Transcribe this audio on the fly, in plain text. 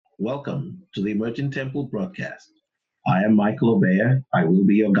Welcome to the Emerging Temple broadcast. I am Michael Obeya. I will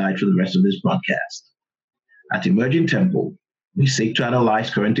be your guide for the rest of this broadcast. At Emerging Temple, we seek to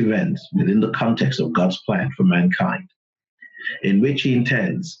analyze current events within the context of God's plan for mankind, in which He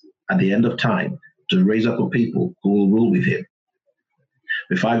intends, at the end of time, to raise up a people who will rule with Him.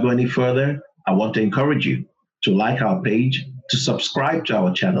 Before I go any further, I want to encourage you to like our page, to subscribe to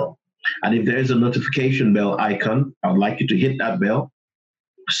our channel. And if there is a notification bell icon, I would like you to hit that bell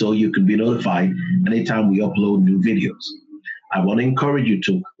so you can be notified anytime we upload new videos. I want to encourage you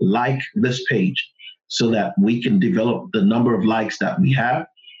to like this page so that we can develop the number of likes that we have,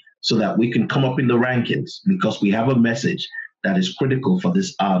 so that we can come up in the rankings, because we have a message that is critical for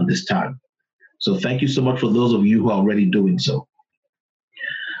this time. So thank you so much for those of you who are already doing so.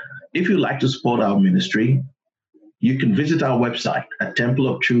 If you'd like to support our ministry, you can visit our website at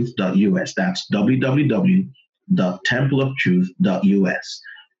templeoftruth.us. That's www.templeoftruth.us.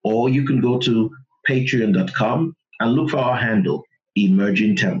 Or you can go to patreon.com and look for our handle,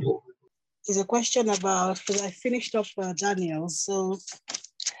 Emerging Temple. It's a question about, because I finished up Daniel. So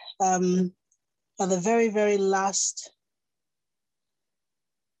at the very, very last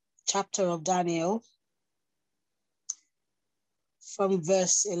chapter of Daniel, from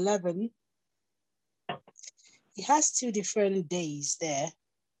verse 11, it has two different days there,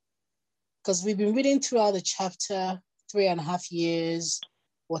 because we've been reading throughout the chapter 3.5 years,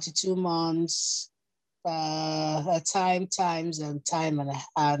 42 months, a time, times, and time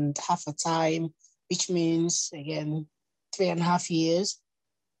and half a time, which means, again, 3.5 years.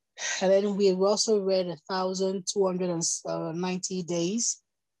 And then we've also read 1,290 days,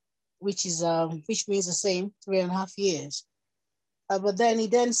 which means the same, 3.5 years. But then he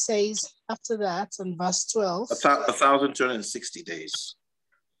then says, after that, in verse 12, 1,260 days.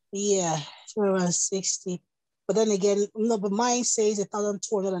 Yeah, 260. But then again, no, but mine says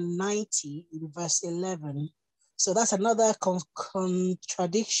 1,290 in verse 11. So that's another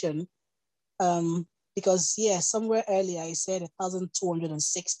contradiction. Because somewhere earlier he said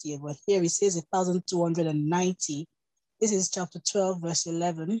 1,260, but here he says 1,290. This is chapter 12, verse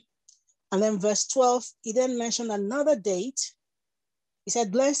 11. And then verse 12, he then mentioned another date. He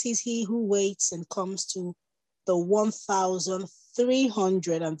said, blessed is he who waits and comes to the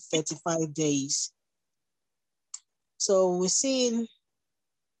 1,335 days. So we're seeing,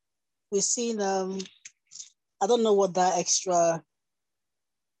 I don't know what that extra,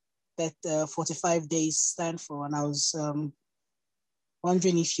 that 45 days stand for. And I was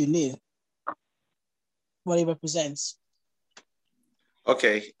wondering if you knew what it represents.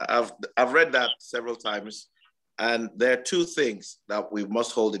 Okay, I've read that several times. And there are two things that we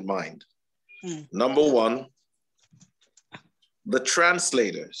must hold in mind. Number one, the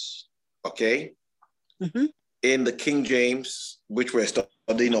translators, okay, in the King James, which we're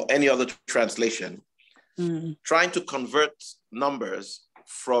studying, or any other translation, trying to convert numbers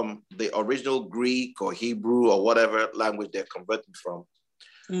from the original Greek or Hebrew or whatever language they're converting from,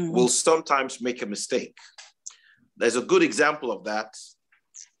 will sometimes make a mistake. There's a good example of that,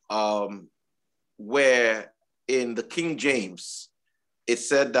 where in the King James, it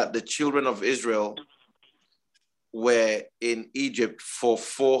said that the children of Israel were in Egypt for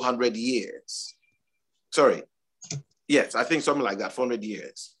 400 years. Sorry. Yes, I think something like that, 400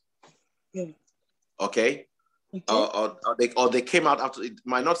 years. Yeah. Okay. Or they came out after, it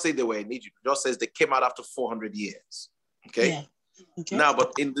might not say they were in Egypt, it just says they came out after 400 years. Okay. Yeah. Okay. Now,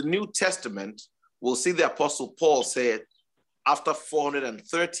 but in the New Testament, we'll see the Apostle Paul said after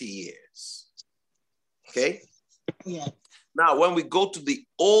 430 years. Okay. Yeah. Now, when we go to the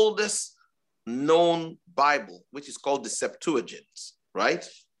oldest known Bible, which is called the Septuagint, right?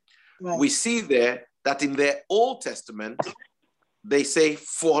 We see there that in their Old Testament, they say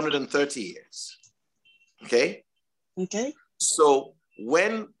 430 years. Okay? Okay. So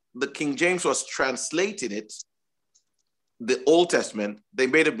when the King James was translating it, the Old Testament, they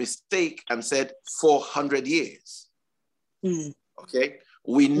made a mistake and said 400 years. Okay?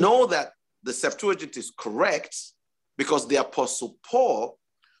 We know that the Septuagint is correct because the Apostle Paul,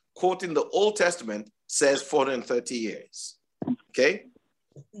 quoting the Old Testament, says 430 years. Okay?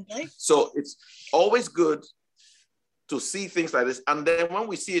 Okay. So it's always good to see things like this. And then when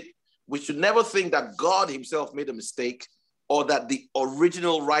we see it, we should never think that God himself made a mistake or that the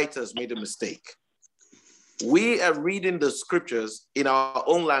original writers made a mistake. We are reading the scriptures in our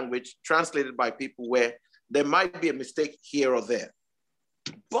own language, translated by people where there might be a mistake here or there.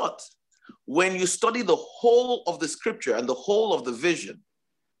 But when you study the whole of the scripture and the whole of the vision,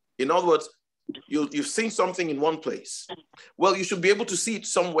 in other words, you've seen something in one place. Well, you should be able to see it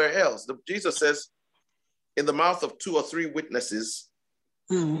somewhere else. Jesus says, in the mouth of 2 or 3 witnesses,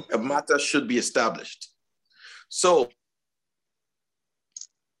 a matter should be established. So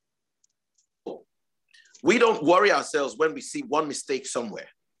we don't worry ourselves when we see one mistake somewhere,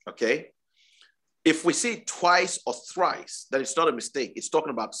 okay? If we see it twice or thrice, then it's not a mistake. It's talking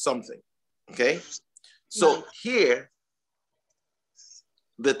about something, okay? So here,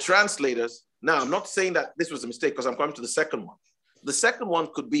 the translators, now I'm not saying that this was a mistake because I'm coming to the second one. The second one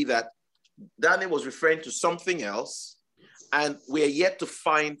could be that Daniel was referring to something else, and we are yet to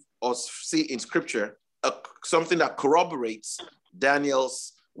find or see in scripture something that corroborates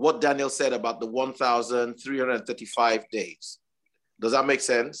what Daniel said about the 1,335 days. Does that make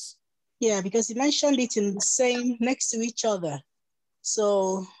sense? Yeah, because he mentioned it in the same, next to each other.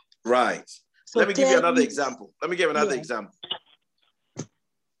 So. Right. So let me give you another example. Example.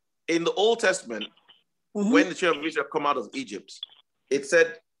 In the Old Testament, when the children of Israel come out of Egypt, it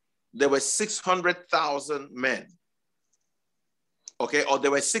said there were 600,000 men. Okay, or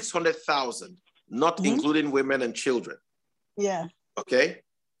there were 600,000, not including women and children. Yeah. Okay.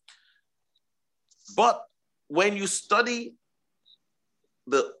 But when you study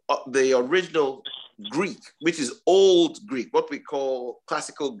the original Greek, which is Old Greek, what we call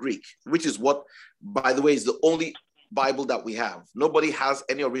classical Greek, which is what, by the way, is the only Bible that we have. Nobody has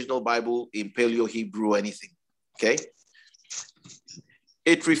any original Bible in Paleo Hebrew or anything. Okay.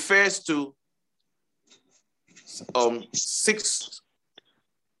 It refers to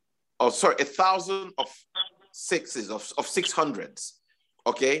 1,000 of sixes, of 600s.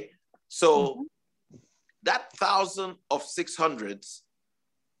 Okay. So that 1,000 of 600s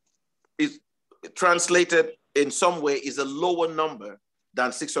is translated in some way is a lower number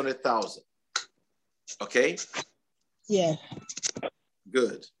than 600,000. Okay. Yeah.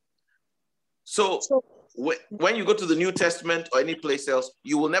 Good. So when you go to the New Testament or any place else,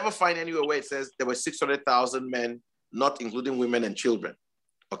 you will never find anywhere where it says there were 600,000 men, not including women and children.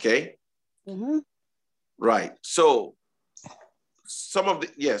 Okay. Right. So some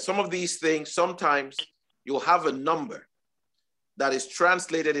of these things, sometimes you'll have a number that is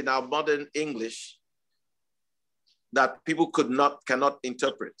translated in our modern English that people cannot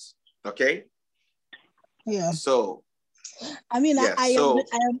interpret. Okay. Yeah. So I mean, yeah, I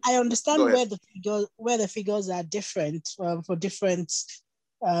understand where the figures are different for different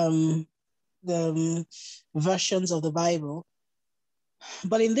the versions of the Bible,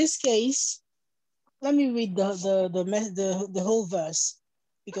 but in this case, let me read the whole verse,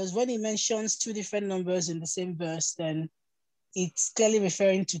 because when he mentions two different numbers in the same verse, then it's clearly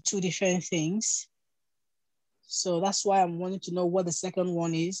referring to two different things. So that's why I'm wanting to know what the second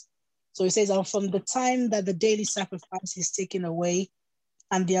one is. So it says, and from the time that the daily sacrifice is taken away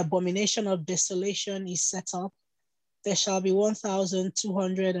and the abomination of desolation is set up, there shall be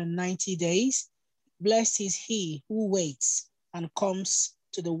 1,290 days. Blessed is he who waits and comes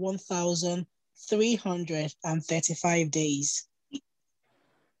to the 1,335 days.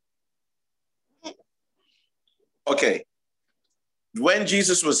 Okay. When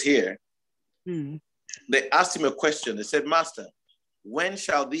Jesus was here, they asked him a question. They said, Master, when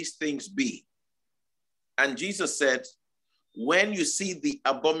shall these things be? And Jesus said, when you see the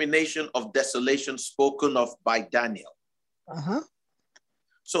abomination of desolation spoken of by Daniel.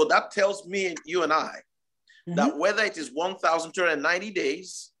 So that tells me, you and I, that whether it is 1,290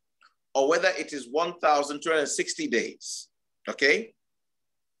 days or whether it is 1,260 days, okay?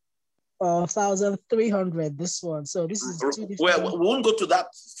 1,300, this one. So this is two different. Well, we won't go to that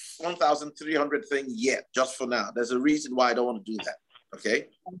 1,300 thing yet, just for now. There's a reason why I don't want to do that. Okay.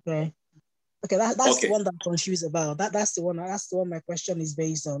 Okay. That's the one that I'm confused about. That's the one my question is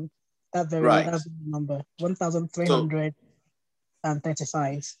based on. That very number,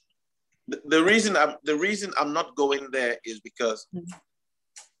 1,335. The reason I'm not going there is because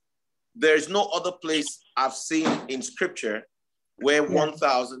there's no other place I've seen in scripture where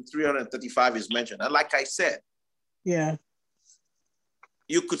 1,335 is mentioned. And like I said, you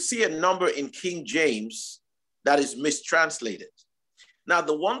could see a number in King James that is mistranslated. Now,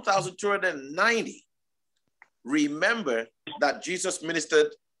 the 1,290, remember that Jesus ministered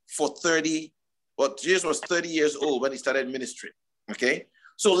for 30, well, Jesus was 30 years old when he started ministry, okay?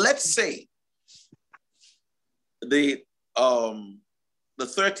 So let's say the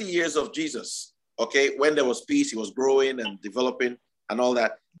 30 years of Jesus, okay, when there was peace, he was growing and developing and all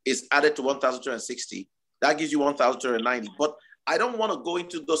that, is added to 1,260. That gives you 1,290. But I don't want to go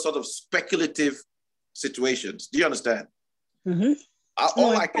into those sort of speculative situations. Do you understand?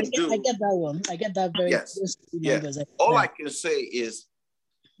 All I can do. I get that one. I get that very. Yes. All I can say is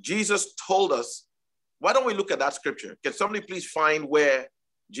Jesus told us. Why don't we look at that scripture? Can somebody please find where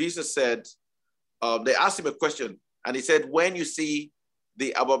Jesus said, they asked him a question and he said, when you see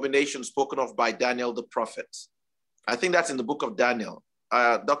the abomination spoken of by Daniel the prophet? I think that's in the book of Daniel.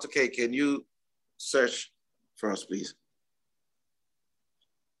 Dr. K, can you search for us, please?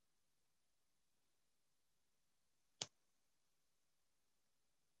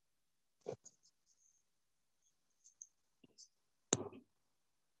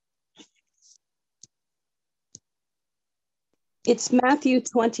 It's Matthew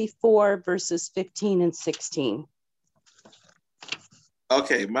 24, verses 15 and 16.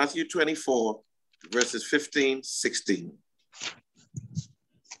 Okay, Matthew 24, verses 15, 16.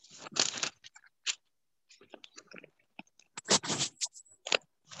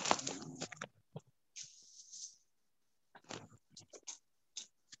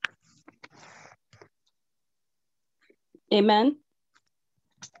 Amen.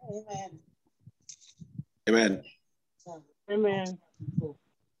 Amen. Amen. Amen.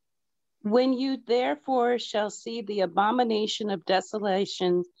 When you therefore shall see the abomination of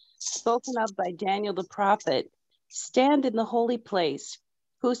desolation spoken of by Daniel the prophet, stand in the holy place.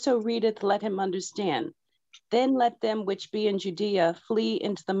 Whoso readeth, let him understand. Then let them which be in Judea flee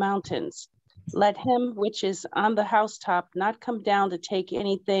into the mountains. Let him which is on the housetop not come down to take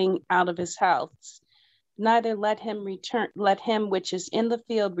anything out of his house. Neither let him which is in the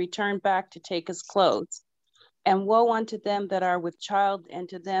field return back to take his clothes. And woe unto them that are with child, and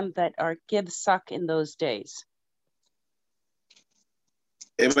to them that are give suck in those days.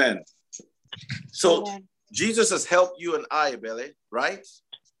 Amen. So Amen. Jesus has helped you and I, Belly, right?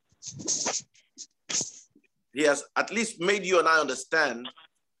 He has at least made you and I understand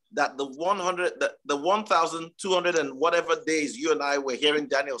that the 1,200 and whatever days you and I were hearing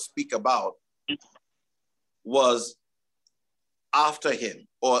Daniel speak about was after him,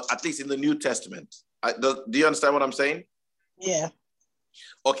 or at least in the New Testament. Do you understand what I'm saying? Yeah.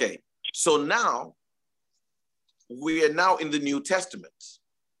 Okay. So now we are now in the New Testament.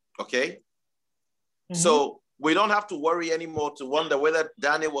 Okay. Mm-hmm. So we don't have to worry anymore to wonder whether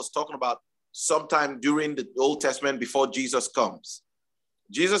Daniel was talking about sometime during the Old Testament before Jesus comes.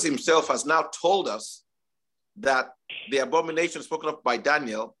 Jesus himself has now told us that the abomination spoken of by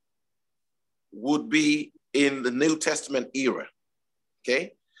Daniel would be in the New Testament era.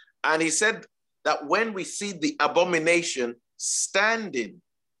 Okay. And he said that when we see the abomination standing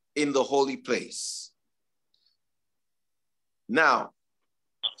in the holy place. Now,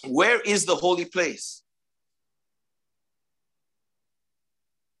 where is the holy place?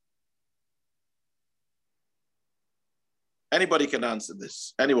 Anybody can answer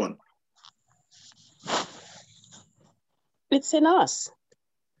this. Anyone? It's in us.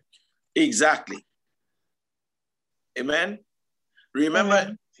 Exactly. Amen. Remember,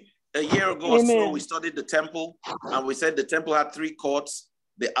 Amen. A year ago or so, we studied the temple, and we said the temple had 3 courts: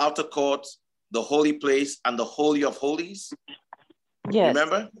 the outer court, the holy place, and the holy of holies. Yes.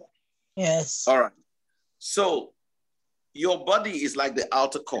 Remember? Yes. All right. So your body is like the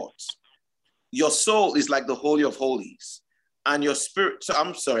outer court. Your soul is like the holy of holies. And your spirit, so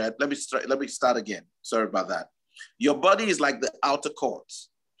I'm sorry, let me start again. Sorry about that. Your body is like the outer court.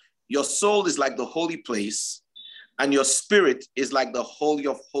 Your soul is like the holy place. And your spirit is like the holy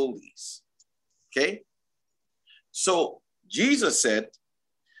of holies. Okay? So Jesus said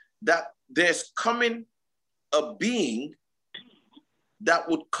that there's coming a being that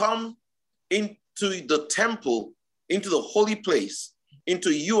would come into the temple, into the holy place, into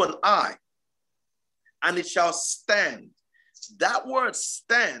you and I, and it shall stand. That word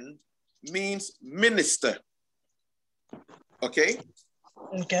stand means minister. Okay?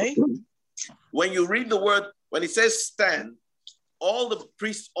 Okay. When you read the word, when it says stand, all the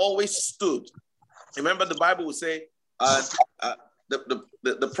priests always stood. Remember, the Bible will say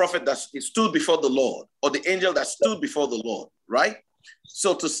the prophet that stood before the Lord, or the angel that stood before the Lord, right?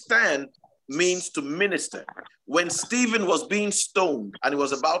 So to stand means to minister. When Stephen was being stoned and he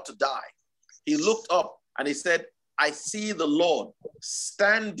was about to die, he looked up and he said, I see the Lord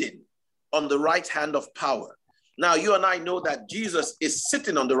standing on the right hand of power. Now, you and I know that Jesus is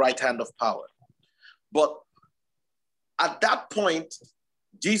sitting on the right hand of power. But at that point,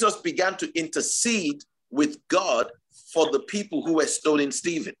 Jesus began to intercede with God for the people who were stoning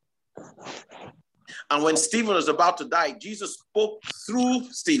Stephen. And when Stephen was about to die, Jesus spoke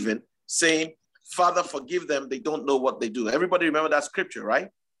through Stephen saying, Father, forgive them. They don't know what they do. Everybody remember that scripture, right?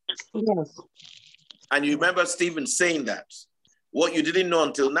 Yes. And you remember Stephen saying that. What you didn't know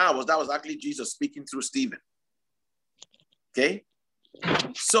until now was that was actually Jesus speaking through Stephen. Okay?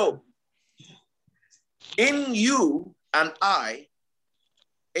 So, in you and I,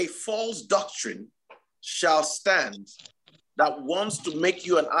 a false doctrine shall stand that wants to make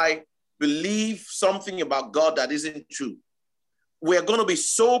you and I believe something about God that isn't true. we're going to be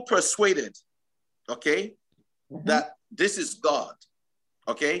so persuaded, okay, that this is God,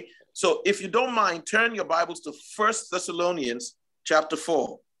 okay? So if you don't mind, turn your Bibles to 1 Thessalonians chapter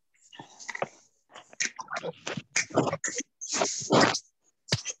 4.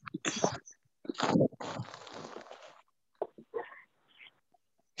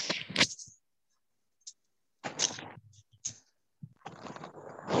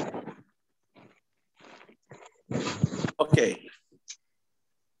 Okay.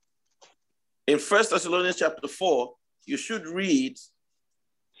 In 1 Thessalonians chapter 4, you should read,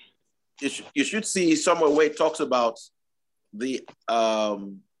 you should see somewhere where it talks about the, I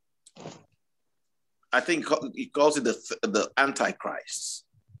think he calls it the Antichrist.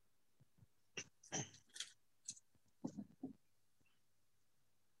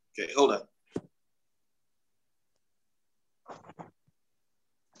 Okay, hold on.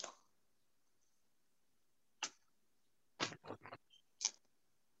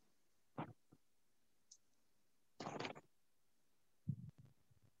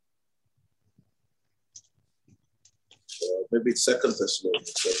 Maybe it's 2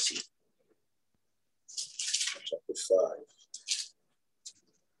 Thessalonians, let's see. Chapter 5.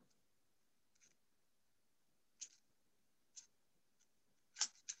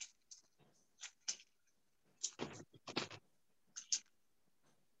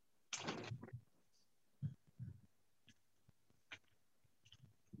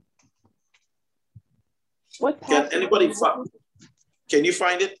 Can anybody find? Can you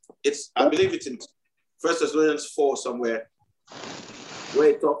find it? It's, I believe it's in 1 Thessalonians 4 somewhere, where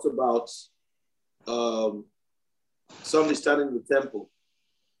it talks about somebody standing in the temple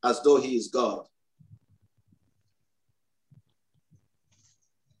as though he is God.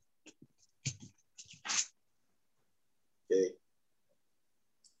 Okay.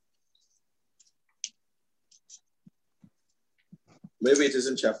 Maybe it is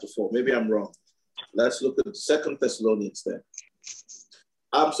in chapter 4. Maybe I'm wrong. Let's look at 2 Thessalonians then.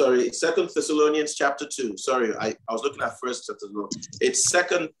 I'm sorry, it's 2 Thessalonians chapter 2. Sorry, I was looking at 1 Thessalonians. It's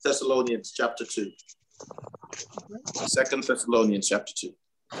 2 Thessalonians chapter 2. 2 Thessalonians chapter 2.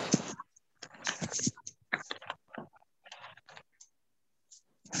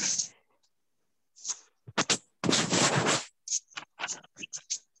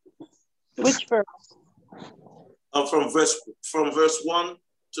 Which verse? From verse 1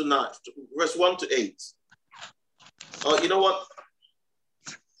 to 9, verse 1 to 8. You know what?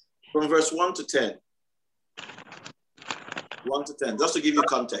 From verse 1 to 10. 1 to 10, just to give you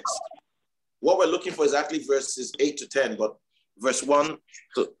context. What we're looking for is actually verses 8 to 10, but verse 1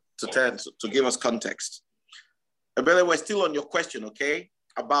 to 10 to give us context. And by the way, we're still on your question, okay?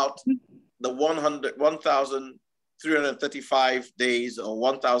 About the 1,335 days or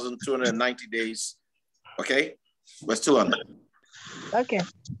 1,290 days, okay? We're still on that. Okay.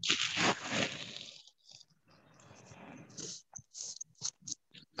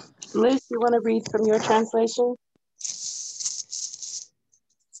 Liz, you want to read from your translation?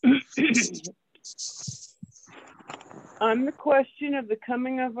 On the question of the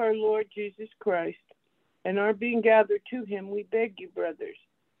coming of our Lord Jesus Christ and our being gathered to him, we beg you, brothers,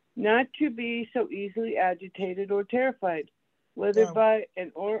 not to be so easily agitated or terrified, whether by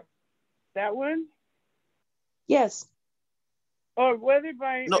an or that one? Yes. Or whether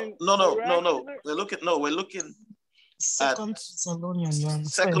by no. We're looking at 2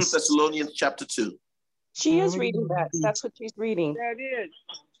 Thessalonians chapter 2. She is reading that. That's what she's reading. That is.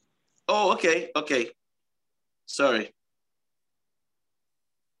 Oh, okay. Sorry.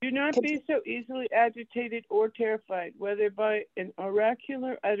 Do not be so easily agitated or terrified, whether by an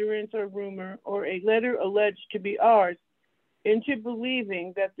oracular utterance or rumor, or a letter alleged to be ours, into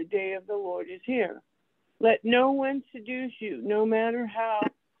believing that the day of the Lord is here. Let no one seduce you, no matter how,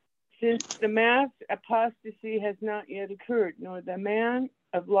 since the mass apostasy has not yet occurred, nor the man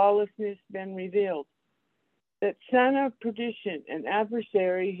of lawlessness been revealed. That son of perdition, an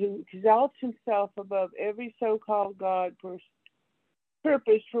adversary who exalts himself above every so-called God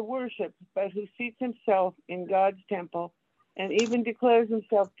purpose for worship, but who seats himself in God's temple and even declares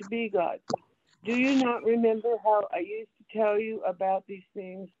himself to be God. Do you not remember how I used to tell you about these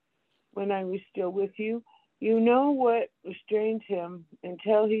things when I was still with you? You know what restrains him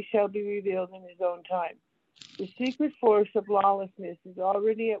until he shall be revealed in his own time. The secret force of lawlessness is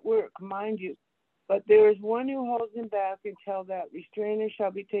already at work, mind you, but there is one who holds him back until that restrainer shall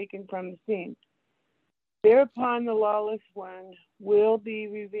be taken from the scene. Thereupon the lawless one will be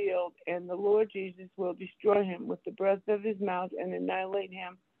revealed, and the Lord Jesus will destroy him with the breath of his mouth and annihilate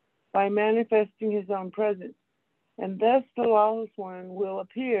him by manifesting his own presence. And thus the lawless one will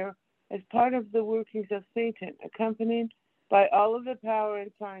appear as part of the workings of Satan, accompanied by all of the power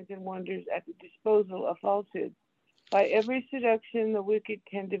and signs and wonders at the disposal of falsehood, by every seduction the wicked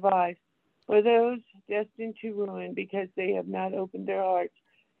can devise, for those destined to ruin, because they have not opened their hearts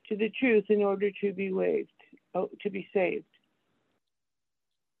to the truth in order to be saved.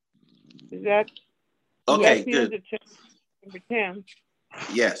 Is that okay? Good. Number 10.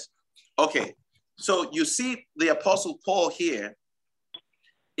 Yes. Okay. So you see, the Apostle Paul here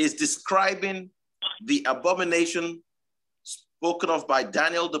is describing the abomination spoken of by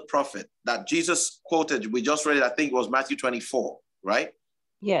Daniel the prophet that Jesus quoted. We just read it. I think it was Matthew 24, right?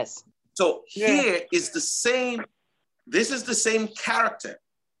 Yes. So here is the same. This is the same character.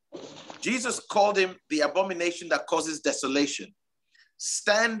 Jesus called him the abomination that causes desolation,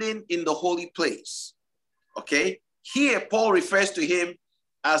 standing in the holy place. Okay. Here, Paul refers to him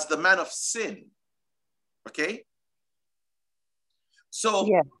as the man of sin. Okay. So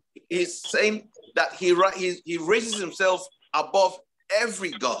he's saying that he raises himself above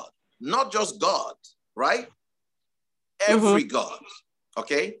every God, not just God, right? Every God.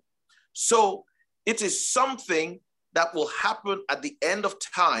 Okay. So it is something that will happen at the end of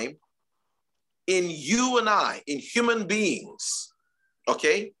time in you and I, in human beings.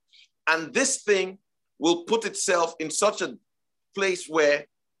 Okay. And this thing will put itself in such a place where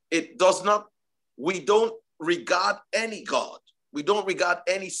we don't regard any God. We don't regard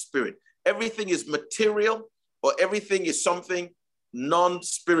any spirit. Everything is material, or everything is something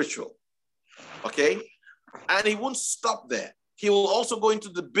non-spiritual. Okay? And he won't stop there. He will also go into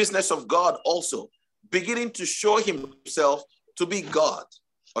the business of God also, beginning to show himself to be God.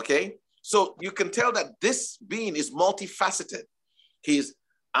 Okay? So you can tell that this being is multifaceted. He's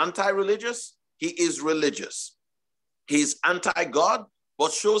anti-religious. He is religious. He's anti-God,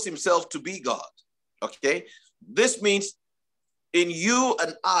 but shows himself to be God. Okay? This means in you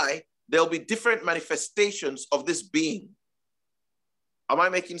and I, there'll be different manifestations of this being. Am I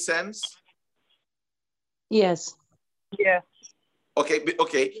making sense? Yes. Yeah.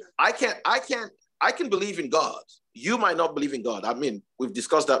 Okay. I can believe in God. You might not believe in God. I mean, we've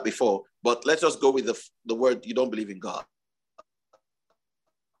discussed that before, but let's just go with the word you don't believe in God.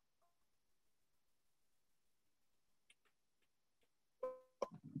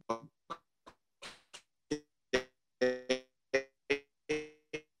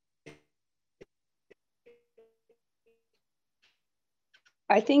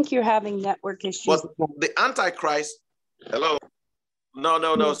 I think you're having network issues. But the Antichrist, hello?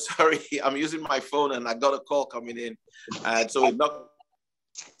 No, sorry. I'm using my phone and I got a call coming in. And so it's not.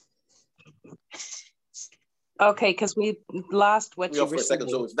 Okay, because we lost what you were saying.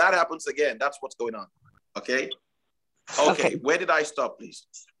 So if that happens again, that's what's going on. Okay? Okay. Where did I stop, please?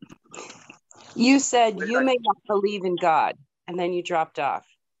 You said you may not believe in God, and then you dropped off.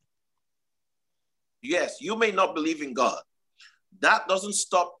 Yes, you may not believe in God. That doesn't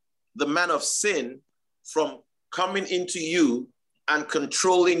stop the man of sin from coming into you and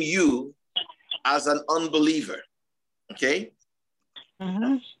controlling you as an unbeliever. Okay?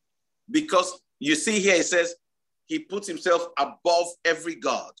 Mm-hmm. Because you see here, it says he puts himself above every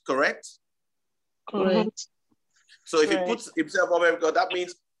God, correct? Correct. So if he puts himself above every God, that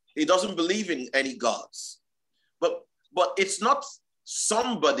means he doesn't believe in any gods. But it's not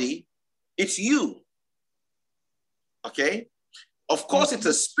somebody, it's you. Okay? Of course, it's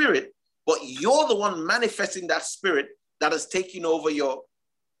a spirit, but you're the one manifesting that spirit that is taking over your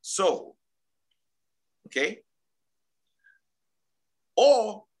soul. Okay?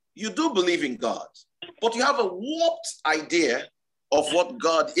 Or you do believe in God, but you have a warped idea of what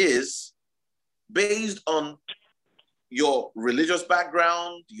God is based on your religious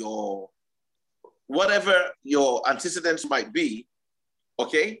background, your whatever your antecedents might be.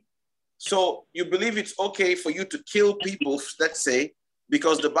 Okay? So you believe it's okay for you to kill people, let's say,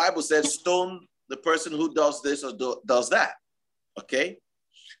 because the Bible says stone the person who does this or does that. Okay?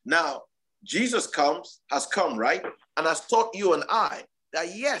 Now, Jesus has come, right? And has taught you and I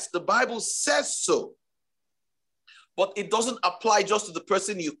that yes, the Bible says so. But it doesn't apply just to the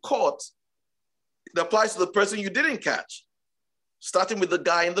person you caught. It applies to the person you didn't catch, starting with the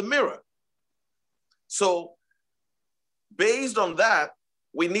guy in the mirror. So based on that,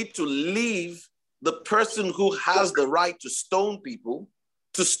 we need to leave the person who has the right to stone people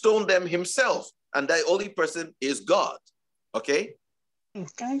to stone them himself. And the only person is God. Okay?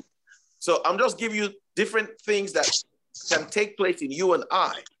 Okay. So I'm just giving you different things that can take place in you and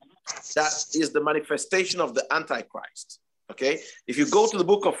I. That is the manifestation of the Antichrist. Okay? If you go to the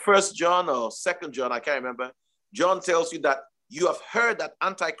book of 1 John or 2 John, I can't remember, John tells you that you have heard that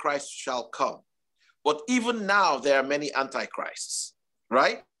Antichrist shall come. But even now, there are many Antichrists.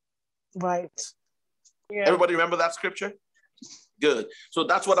 Right? Right. Yeah. Everybody remember that scripture? Good. So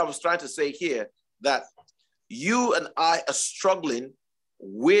that's what I was trying to say here, that you and I are struggling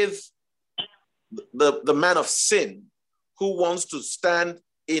with the man of sin who wants to stand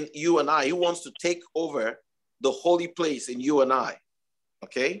in you and I, who wants to take over the holy place in you and I.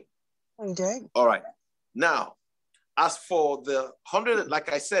 Okay? Okay. All right. Now, as for the 100,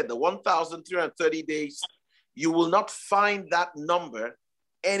 like I said, the 1,330 days, you will not find that number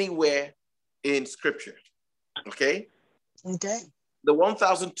anywhere in Scripture. Okay? Okay. The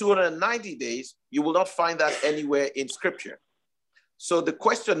 1,290 days, you will not find that anywhere in Scripture. So the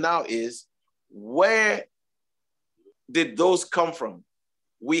question now is, where did those come from?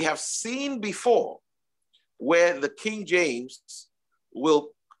 We have seen before where the King James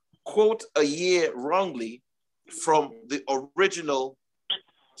will quote a year wrongly from the original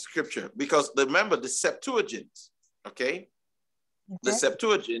Scripture, because remember the Septuagint, okay? The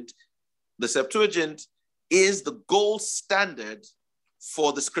Septuagint is the gold standard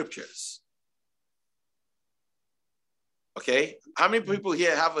for the Scriptures. Okay, how many people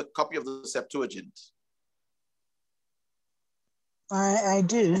here have a copy of the Septuagint? I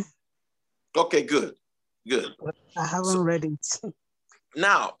do. Okay, good. I haven't read it.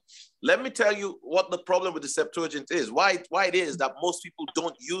 Now, let me tell you what the problem with the Septuagint is. Why it is that most people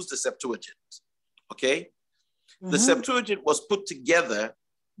don't use the Septuagint. Okay, the Septuagint was put together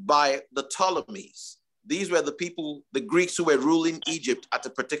by the Ptolemies. These were the people, the Greeks who were ruling Egypt at a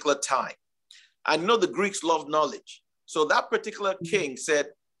particular time. And you know the Greeks loved knowledge. So that particular king said,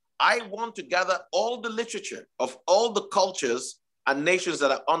 I want to gather all the literature of all the cultures and nations that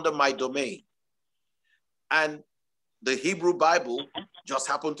are under my domain. And the Hebrew Bible just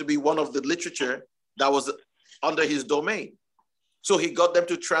happened to be one of the literature that was under his domain. So he got them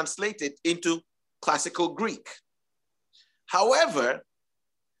to translate it into classical Greek. However,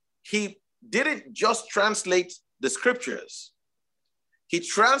 he didn't just translate the Scriptures. He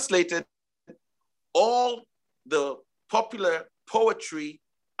translated all the popular poetry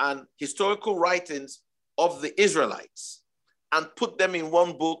and historical writings of the Israelites and put them in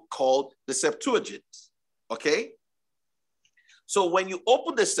one book called the Septuagint, okay? So when you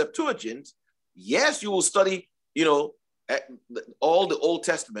open the Septuagint, yes, you will study, all the Old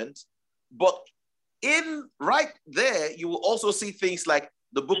Testament, but in right there, you will also see things like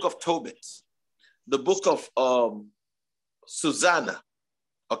the book of Tobit, the book of Susanna,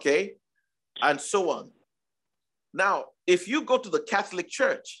 okay? And so on. Now, if you go to the Catholic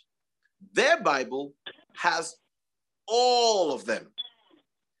Church, their Bible has all of them.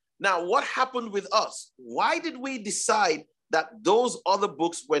 Now, what happened with us? Why did we decide that those other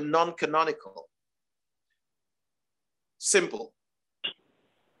books were non-canonical? Simple.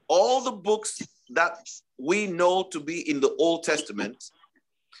 All the books that we know to be in the Old Testament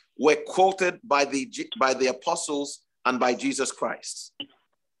were quoted by the apostles and by Jesus Christ.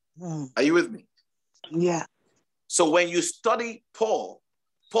 Are you with me? Yeah. So when you study Paul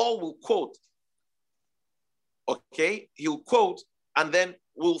will quote, okay? He'll quote, and then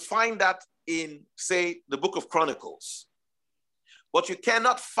we'll find that in, say, the book of Chronicles. But you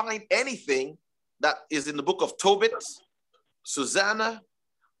cannot find anything that is in the book of Tobit, Susanna.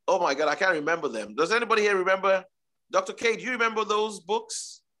 Oh my God, I can't remember them. Does anybody here remember? Dr. K, do you remember those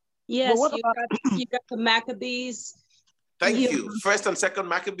books? Yes, you got the Maccabees. Thank you. First and second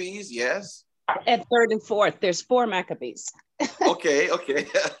Maccabees, yes. And third and fourth, there's 4 Maccabees. Okay.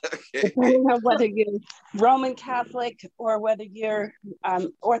 Depending on whether you're Roman Catholic or whether you're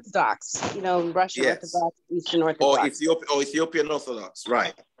Orthodox, Russian Orthodox, Eastern Orthodox. Or Ethiopian Orthodox,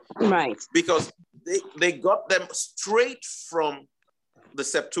 right. Right. Because they got them straight from the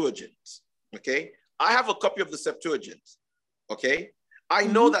Septuagint, okay? I have a copy of the Septuagint, okay? I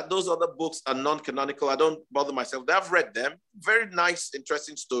know that those other books are non-canonical. I don't bother myself. I've read them. Very nice,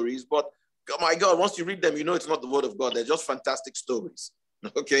 interesting stories, but oh my God, once you read them, you know it's not the word of God. They're just fantastic stories,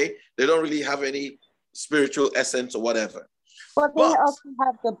 okay? They don't really have any spiritual essence or whatever. But they also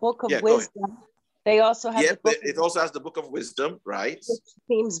have the Book of Wisdom. They also have the book. It also has the Book of Wisdom, right? Which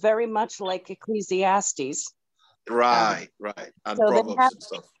seems very much like Ecclesiastes. Right. And so Proverbs and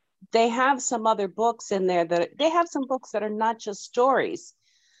stuff. They have some other books in there they have some books that are not just stories,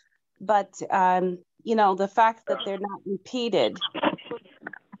 but the fact that they're not repeated.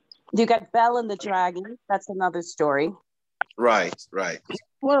 You got Bel and the Dragon. That's another story. Right.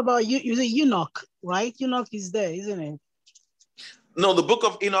 What about you? You say Enoch, right? Enoch is there, isn't it? No, the book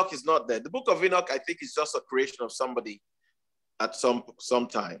of Enoch is not there. The book of Enoch, I think, is just a creation of somebody at some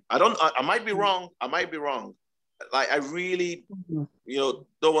time. I might be wrong. Like, I really,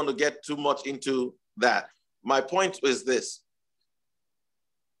 don't want to get too much into that. My point is this.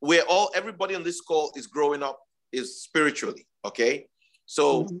 Everybody on this call is growing up is spiritually, okay?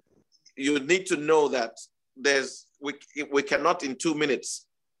 So you need to know that we cannot in 2 minutes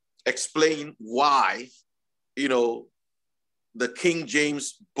explain why, the King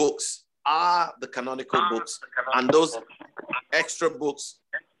James books are the canonical books, and those extra books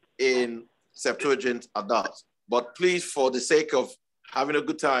in Septuagint are not. But please, for the sake of having a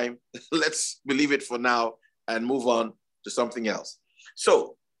good time, let's believe it for now and move on to something else.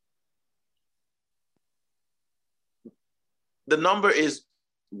 So the number is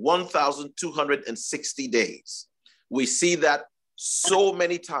 1,260 days. We see that so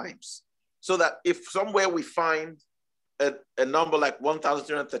many times, so that if somewhere we find a number like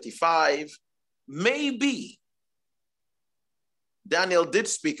 1,335, maybe Daniel did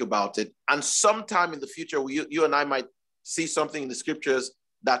speak about it, and sometime in the future, you and I might see something in the scriptures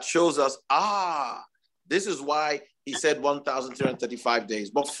that shows us, this is why he said 1,335 days.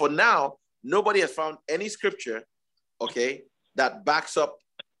 But for now, nobody has found any scripture, okay, that backs up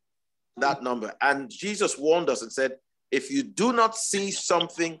that number. And Jesus warned us and said, if you do not see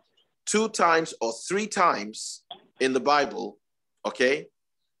something 2 times or 3 times in the Bible, okay,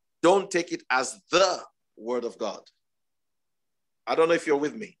 don't take it as the word of God. I don't know if you're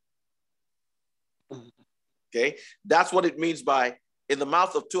with me. Okay, that's what it means by, in the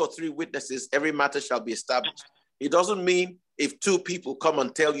mouth of 2 or 3 witnesses, every matter shall be established. It doesn't mean if 2 people come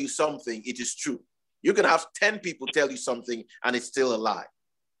and tell you something, it is true. You can have 10 people tell you something and it's still a lie.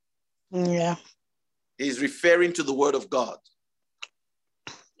 Yeah. He's referring to the word of God.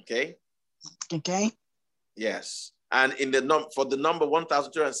 Okay. Okay. Yes. And in the for the number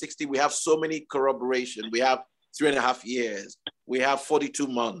 1,260, we have so many corroboration. We have 3.5 years. We have 42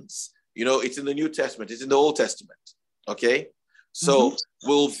 months. It's in the New Testament. It's in the Old Testament. Okay. So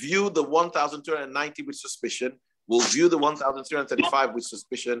we'll view the 1,290 with suspicion. We'll view the 1,335 with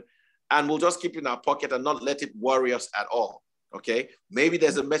suspicion. And we'll just keep it in our pocket and not let it worry us at all. Okay. Maybe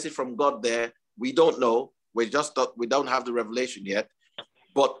there's a message from God there. We don't know. We don't have the revelation yet.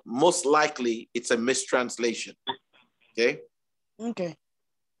 But most likely it's a mistranslation. Okay. Okay.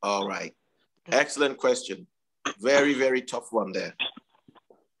 All right. Excellent question. Very, very tough one there.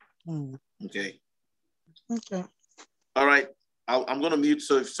 Okay. Okay. All right. I'm going to mute.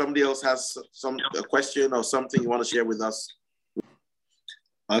 So if somebody else has a question or something you want to share with us.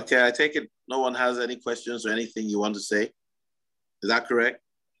 Okay. I take it no one has any questions or anything you want to say. Is that correct?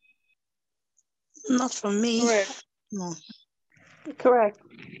 Not from me. Correct. No. Correct.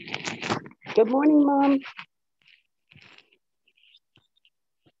 Good morning, Mom.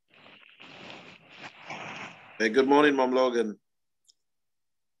 Hey, good morning, Mom Logan.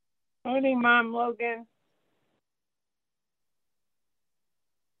 Morning, Mom Logan.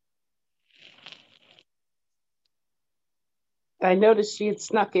 I noticed she had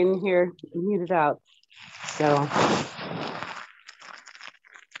snuck in here and muted out. So.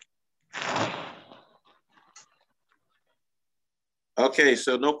 Okay,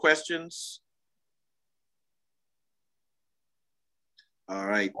 so no questions? All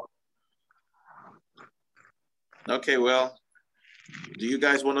right. Okay, well, do you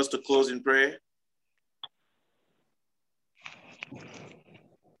guys want us to close in prayer?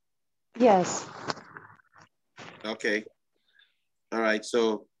 Yes. Okay. All right,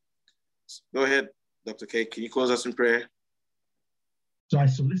 so go ahead, Dr. K. Can you close us in prayer? So I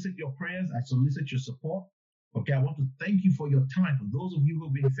solicit your prayers. I solicit your support. Okay, I want to thank you for your time. For those of you who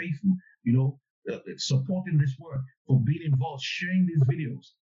have been faithful, supporting this work, for being involved, sharing these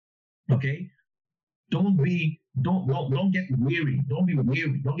videos. Okay, don't get weary. Don't be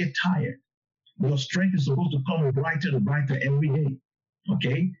weary. Don't get tired. Your strength is supposed to come brighter and brighter every day.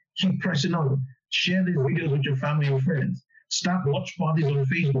 Okay, keep pressing on. Share these videos with your family and friends. Start watch parties on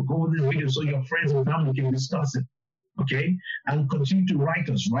Facebook over this video so your friends and family can discuss it. Okay, and continue to write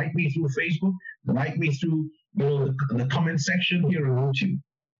us. Write me through Facebook. Write me through the comment section here on YouTube.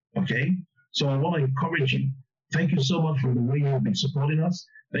 Okay, so I want to encourage you. Thank you so much for the way you have been supporting us.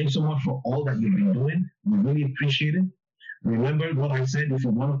 Thanks so much for all that you've been doing. We really appreciate it. Remember what I said, if you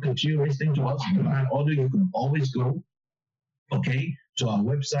want to continue listening to us via audio, you can always go, okay, to our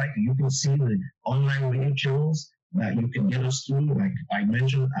website. You can see the online radio channels that you can get us through. Like I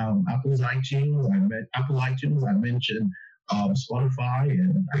mentioned, Apple iTunes, I mentioned Spotify,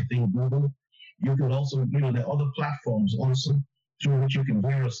 and I think Google. You can also, there are other platforms also through which you can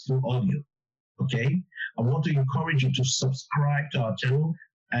hear us through audio. Okay, I want to encourage you to subscribe to our channel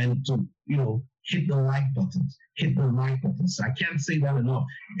and to, hit the like buttons. Hit the like buttons. I can't say that enough.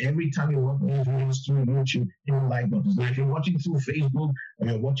 Every time you watch these videos through YouTube, hit the like buttons. Now, if you're watching through Facebook or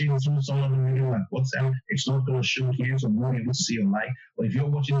you're watching through some other video like WhatsApp, it's not going to show here, so you won't be able to see a like. But if you're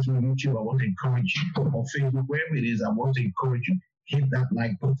watching through YouTube, I want to encourage you, or Facebook, wherever it is, I want to encourage you, hit that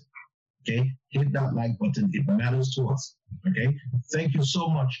like button. Okay, hit that like button. It matters to us. Okay, thank you so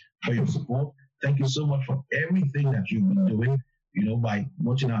much for your support. Thank you so much for everything that you've been doing, by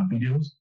watching our videos.